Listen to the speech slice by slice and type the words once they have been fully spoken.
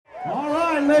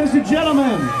ladies and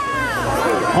gentlemen,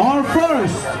 our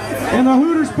first in the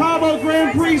Hooters Powerboat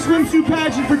Grand Prix swimsuit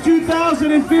pageant for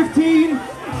 2015,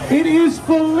 it is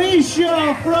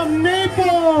Felicia from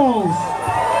Naples.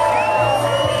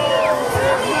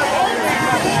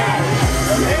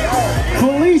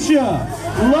 Felicia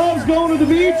loves going to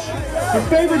the beach. Her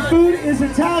favorite food is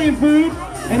Italian food.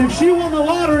 And if she won the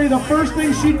lottery, the first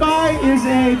thing she'd buy is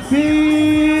a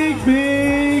big,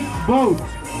 big boat.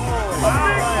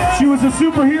 If she was a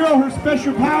superhero, her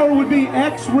special power would be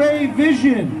X-ray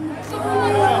vision.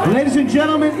 Ladies and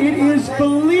gentlemen, it is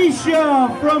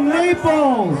Felicia from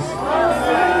Naples.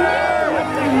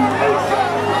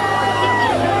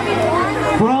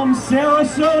 From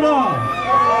Sarasota.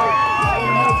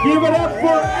 Give it up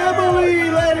for Emily,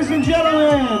 ladies and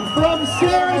gentlemen, from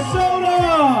Sarasota.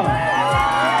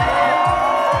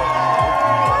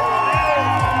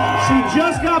 She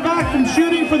just got back from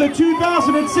shooting for the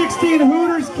 2016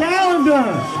 Hooters calendar.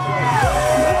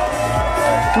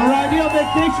 Her ideal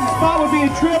vacation spot would be a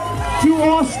trip to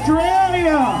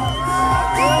Australia.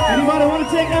 Anybody want to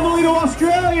take Emily to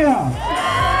Australia?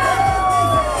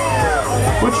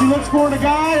 What she looks for in a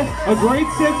guy, a great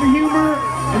sense of humor,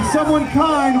 and someone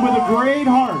kind with a great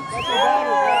heart.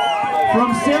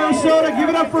 From Sarasota, give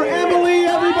it up for Emily,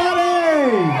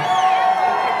 everybody!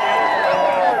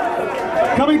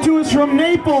 Coming to us from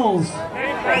Naples,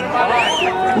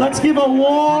 let's give a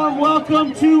warm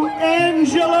welcome to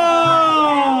Angela!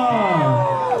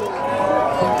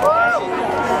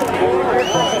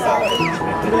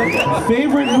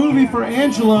 Favorite movie for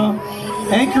Angela,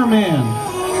 Anchorman,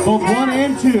 both 1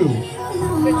 and 2.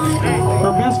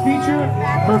 Her best feature,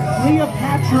 her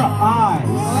Cleopatra eyes.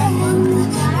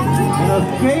 And her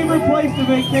favorite place to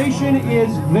vacation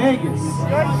is Vegas.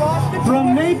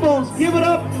 From Naples, give it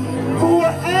up for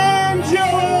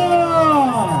Angela!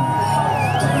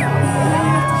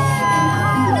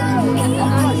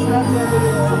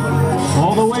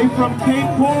 All the way from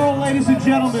Cape Coral, ladies and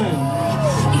gentlemen,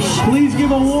 please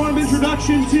give a warm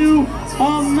introduction to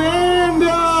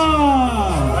Amanda!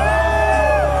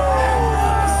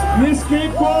 Miss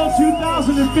Cape Coral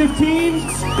 2015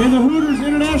 in the Hooters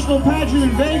International Pageant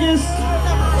in Vegas.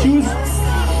 She was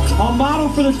a model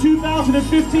for the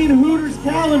 2015 Hooters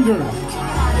calendar.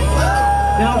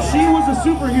 Now, if she was a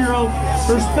superhero,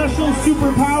 her special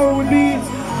superpower would be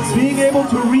being able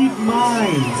to read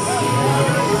minds.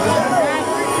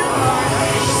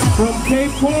 From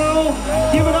Cape Coral,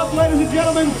 give it up, ladies and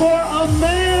gentlemen, for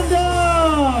Amanda!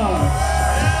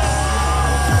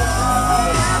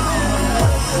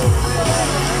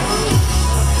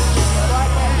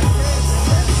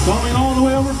 Coming all the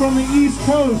way over from the East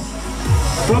Coast,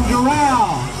 from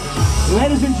Doral.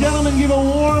 Ladies and gentlemen, give a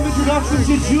warm introduction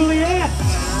to Juliet.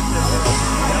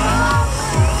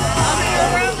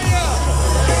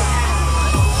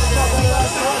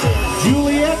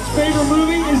 Juliet's favorite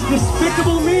movie is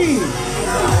Despicable Me.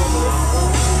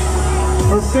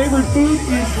 Her favorite food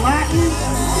is Latin.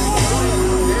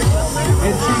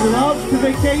 And she loves to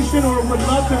vacation, or would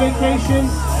love to vacation,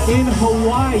 in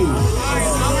Hawaii.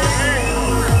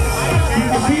 She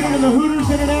competed in the Hooters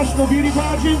International Beauty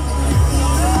Pageant.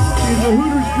 She's a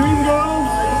Hooters dream girl.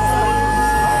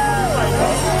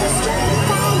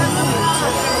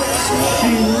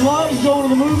 She loves going to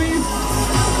the movies.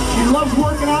 She loves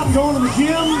working out and going to the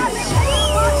gym.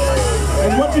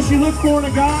 And what does she look for in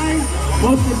a guy?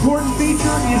 Most important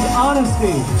feature is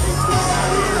honesty.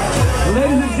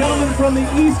 Ladies and gentlemen, from the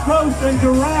East Coast and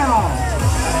Doral,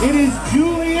 it is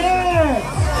Juliet.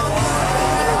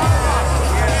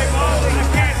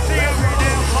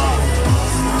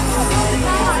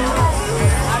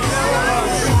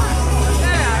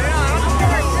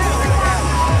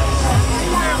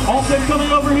 Also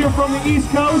coming over here from the East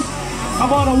Coast, how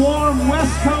about a warm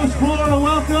West Coast Florida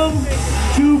welcome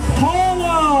to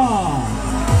Paula.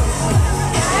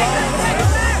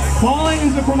 Paula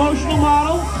is a promotional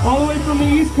model all the way from the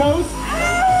East Coast.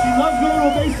 She loves going to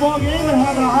a baseball game and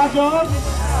having a hot dog.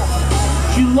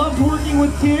 She loves working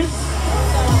with kids.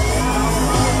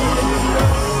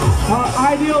 Her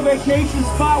ideal vacation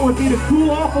spot would be to cool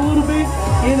off a little bit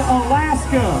in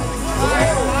Alaska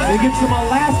and get some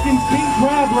Alaskan pink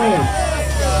crab legs.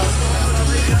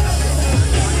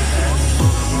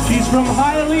 She's from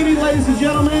Hialeah, ladies and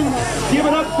gentlemen. Give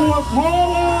it up for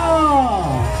Paula!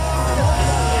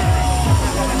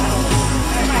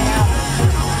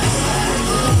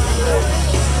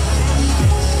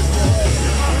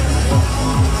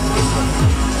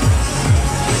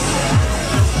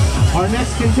 Our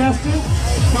next contestant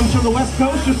comes from the West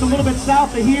Coast, just a little bit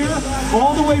south of here,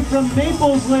 all the way from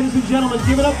Naples, ladies and gentlemen.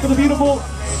 Give it up for the beautiful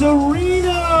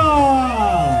Serena!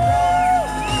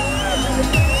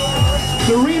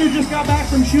 Serena just got back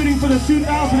from shooting for the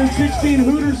 2016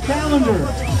 Hooters calendar.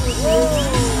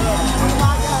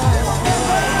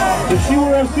 If she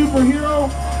were a superhero,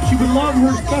 she would love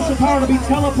her special power to be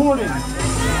teleporting.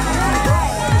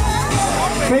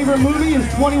 Favorite movie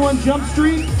is 21 Jump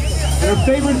Street, and her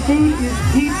favorite food is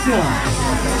pizza.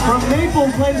 From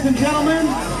Naples, ladies and gentlemen,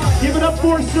 give it up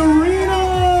for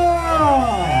Serena!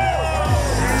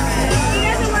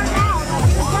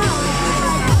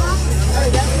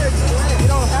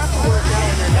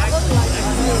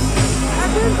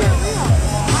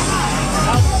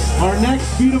 Our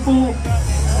next beautiful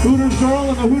Hooters girl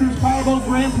in the Hooters Powerboat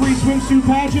Grand Prix swimsuit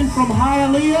pageant from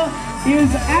Hialeah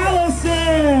is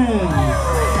Allison.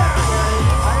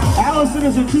 Allison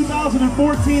is a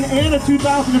 2014 and a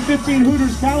 2015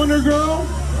 Hooters calendar girl.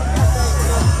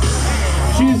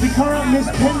 She is the current Miss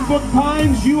Pembroke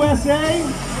Pines USA.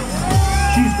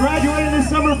 She's graduating this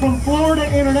summer from Florida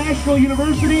International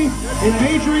University and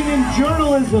majoring in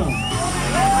journalism.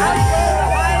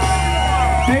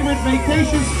 Favorite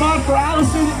vacation spot for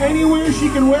Allison, anywhere she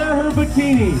can wear her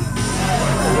bikini.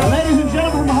 Ladies and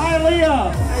gentlemen from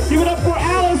Hialeah, give it up for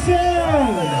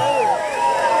Allison!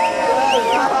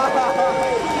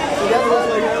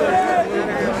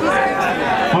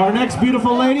 Our next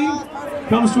beautiful lady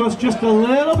comes to us just a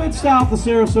little bit south of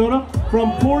Sarasota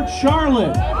from Port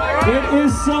Charlotte. It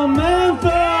is Samantha!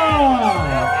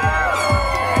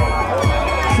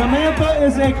 Samantha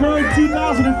is a current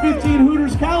 2015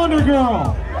 Hooters calendar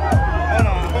girl.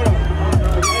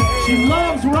 She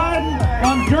loves riding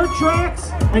on dirt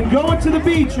tracks and going to the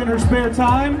beach in her spare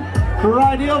time. Her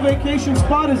ideal vacation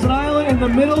spot is an island in the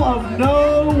middle of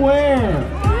nowhere.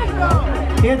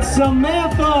 It's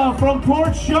Samantha from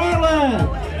Port Charlotte.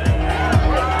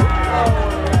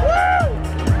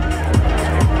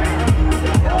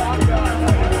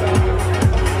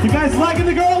 You guys liking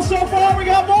the girls so far? We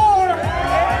got more.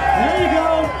 There you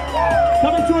go.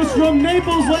 Coming to us from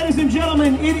Naples, ladies and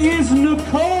gentlemen, it is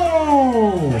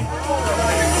Nicole.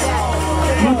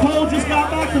 Nicole just got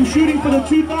back from shooting for the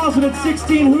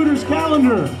 2016 Hooters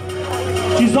calendar.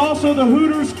 She's also the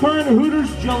current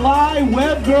Hooters July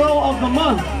Web Girl of the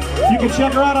Month. You can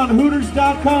check her out on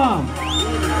Hooters.com.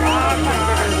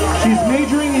 She's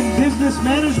majoring in business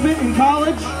management in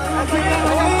college.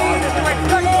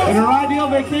 And her ideal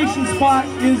vacation spot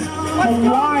is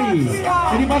Hawaii.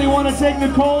 Anybody want to take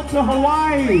Nicole to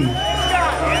Hawaii?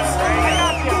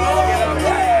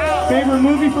 Favorite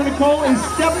movie for Nicole is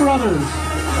Step Brothers.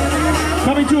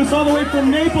 Coming to us all the way from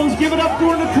Naples, give it up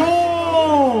for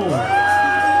Nicole!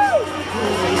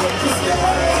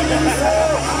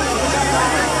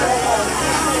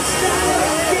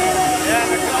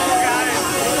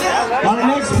 Our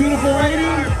next beautiful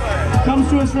lady comes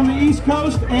to us from the East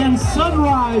Coast and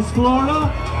Sunrise,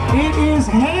 Florida. It is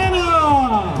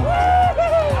Hannah!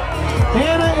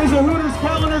 Hannah is a Hooters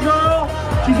calendar girl.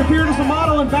 She's appeared as a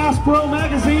model in Bass Pro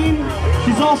magazine.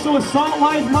 She's also a Salt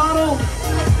Life model.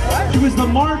 She was the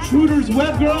March Hooters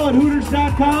web girl at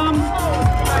Hooters.com.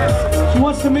 She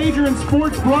wants to major in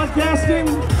sports broadcasting.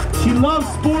 She loves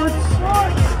sports.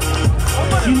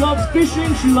 She loves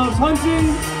fishing. She loves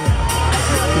hunting.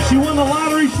 If she won the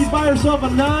lottery, she'd buy herself a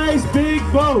nice big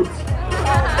boat.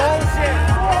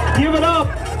 Give it up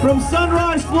from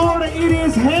Sunrise, Florida. It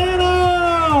is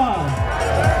Hannah.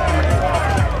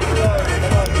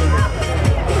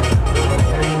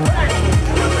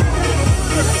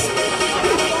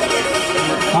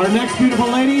 Our next beautiful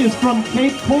lady is from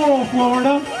Cape Coral,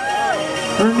 Florida.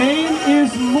 Her name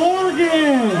is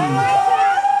Morgan.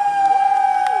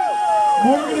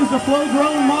 Morgan is a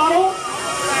full-grown model.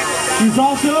 She's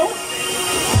also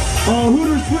a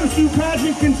Hooters swimsuit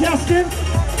pageant contestant.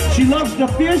 She loves to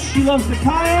fish, she loves to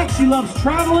kayak, she loves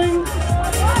traveling.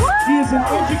 She is an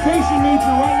education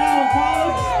major right now in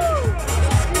college.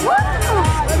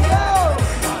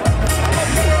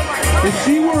 If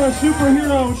she were a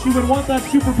superhero, she would want that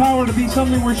superpower to be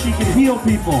something where she can heal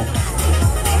people.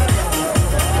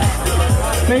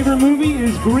 Favorite movie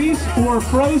is Grease or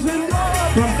Frozen.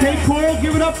 From Cape Coral,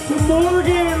 give it up to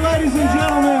Morgan, ladies and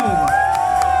gentlemen.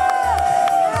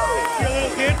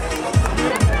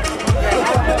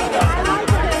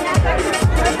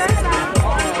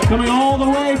 Coming all the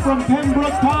way from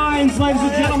Pembroke Pines, ladies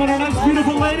and gentlemen, our next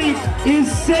beautiful lady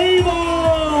is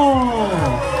Sable.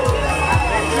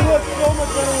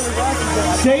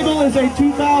 Sable is a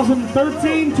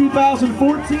 2013,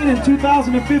 2014, and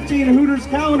 2015 Hooters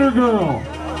calendar girl.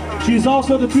 She's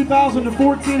also the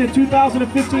 2014 and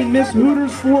 2015 Miss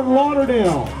Hooters Fort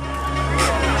Lauderdale.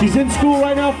 She's in school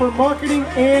right now for marketing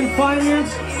and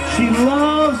finance. She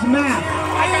loves math.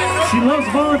 She loves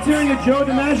volunteering at Joe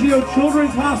DiMaggio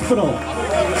Children's Hospital.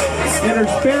 in her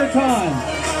spare time.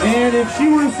 And if she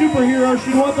were a superhero,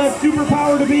 she'd want that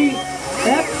superpower to be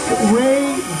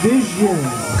X-ray vision.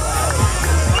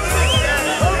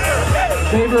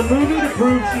 Favorite movie to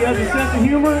prove she has a sense of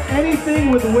humor?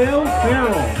 Anything with Will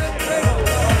Ferrell.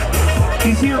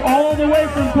 She's here all the way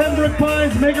from Pembroke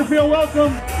Pines. Make her feel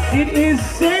welcome. It is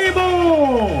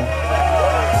Sable.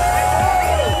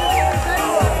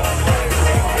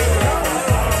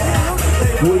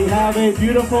 We have a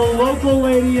beautiful local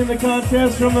lady in the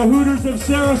contest from the Hooters of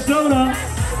Sarasota.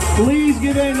 Please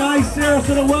give a nice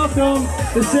Sarasota welcome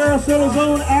to Sarasota's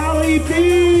own Allie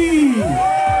B.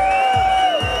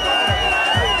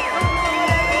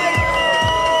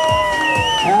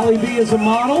 Allie B is a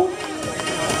model.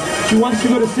 She wants to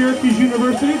go to Syracuse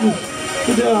University to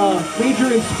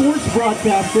major in sports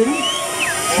broadcasting.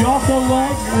 She also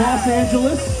loves Los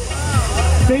Angeles.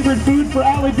 Favorite food for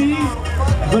Allie B?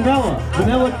 Vanilla.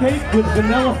 Vanilla cake with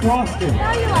vanilla frosting.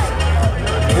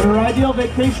 And her ideal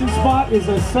vacation spot is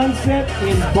a sunset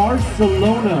in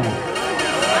Barcelona.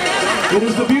 It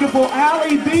is the beautiful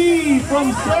Allie B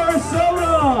from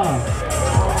Sarasota.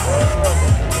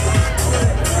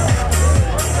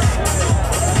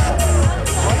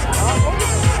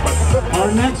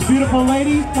 Our next beautiful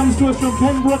lady comes to us from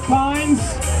Pembroke Pines.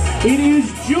 It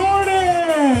is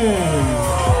Jordan.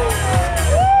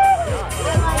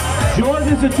 Jordan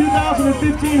is a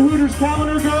 2015 Hooters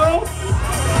calendar girl.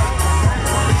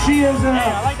 She is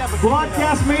a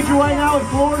broadcast major right now at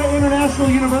Florida International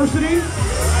University.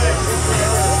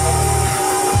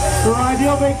 Her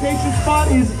ideal vacation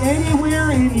spot is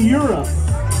anywhere in Europe.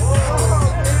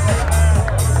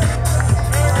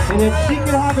 And if she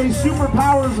could have a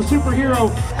superpower as a superhero,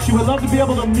 she would love to be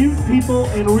able to mute people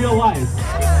in real life.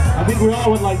 I think we all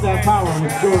would like that power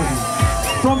with Jordan.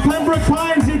 From Pembroke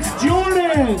Pines, it's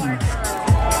Jordan!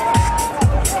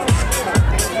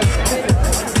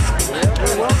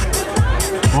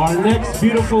 Our next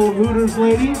beautiful Hooters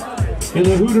lady in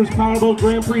the Hooters Powerboat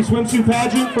Grand Prix swimsuit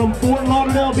pageant from Fort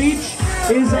Lauderdale Beach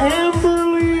is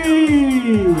Amberly!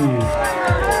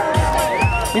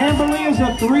 Amberly is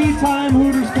a 3-time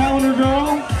Hooters calendar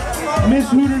girl, Miss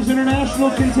Hooters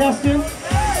International contestant,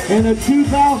 and a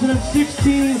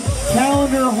 2016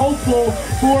 calendar hopeful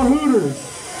for Hooters.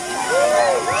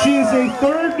 She is a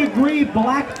 3rd-degree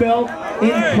black belt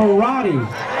in karate.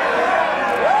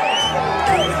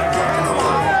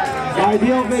 The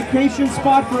ideal vacation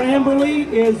spot for Amberly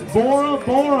is Bora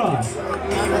Bora.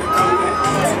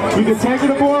 You can take her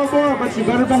to Bora Bora, but you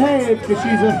better behave because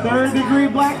she's a 3rd-degree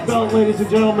black belt, ladies and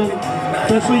gentlemen,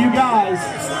 especially you guys.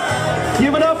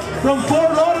 Give it up from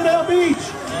Fort Lauderdale Beach.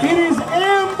 It is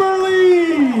Amberly.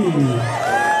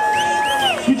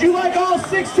 Did you like all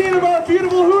 16 of our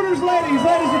beautiful Hooters ladies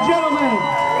and gentlemen?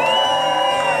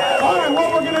 All right,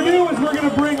 what we're going to do is we're going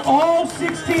to bring all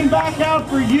 16 back out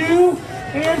for you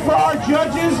and for our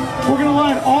judges. We're going to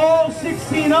line all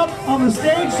 16 up on the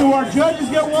stage so our judges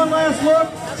get one last look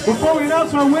before we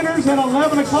announce our winners at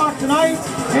 11 o'clock tonight,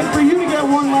 and for you to get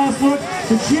one last look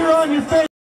to cheer on your face.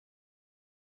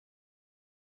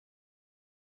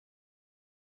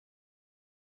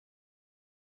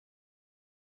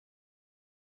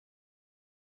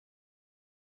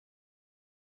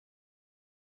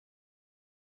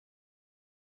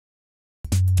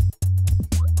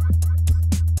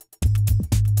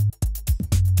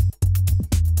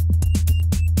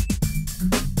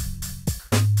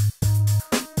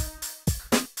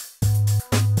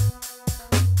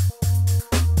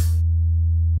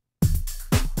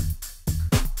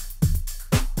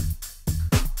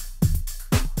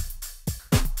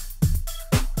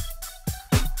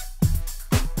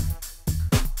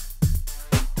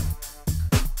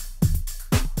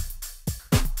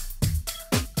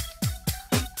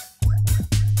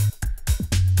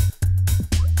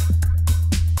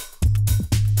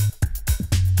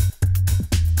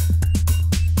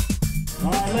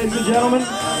 Ladies and gentlemen,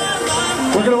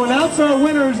 we're going to announce our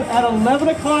winners at 11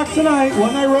 o'clock tonight.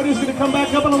 One Night Rodeo is going to come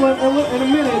back up in a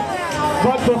minute.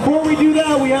 But before we do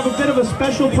that, we have a bit of a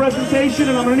special presentation,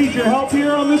 and I'm going to need your help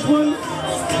here on this one.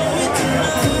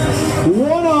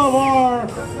 One of our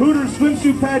Hooters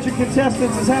swimsuit pageant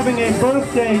contestants is having a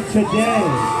birthday today.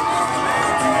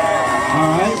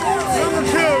 All right?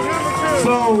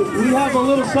 So we have a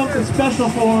little something special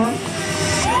for her.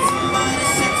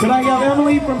 Can I have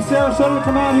Emily from Sarasota to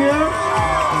come out here?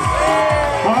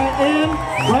 All right, and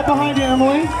right behind you,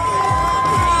 Emily.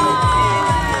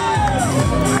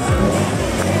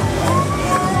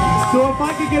 So if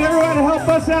I could get everyone to help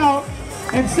us out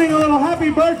and sing a little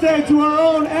happy birthday to our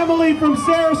own Emily from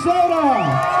Sarasota.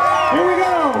 Here we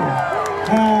go.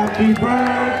 Happy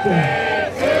birthday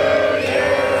to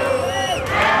you.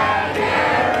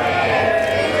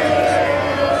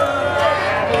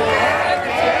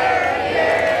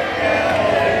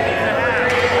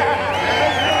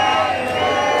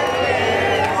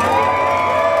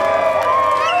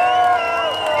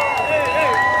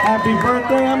 Happy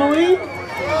birthday, Emily.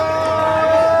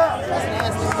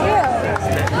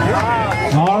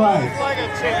 All right.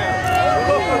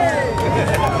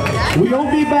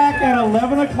 We'll be back at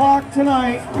 11 o'clock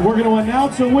tonight. We're going to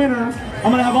announce a winner.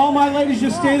 I'm going to have all my ladies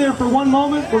just stay there for one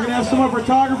moment. We're going to have some of our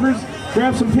photographers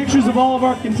grab some pictures of all of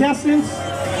our contestants.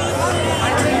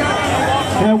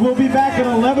 And we'll be back at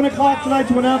 11 o'clock tonight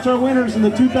to announce our winners in the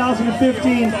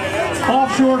 2015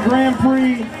 Offshore Grand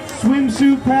Prix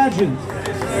Swimsuit Pageant.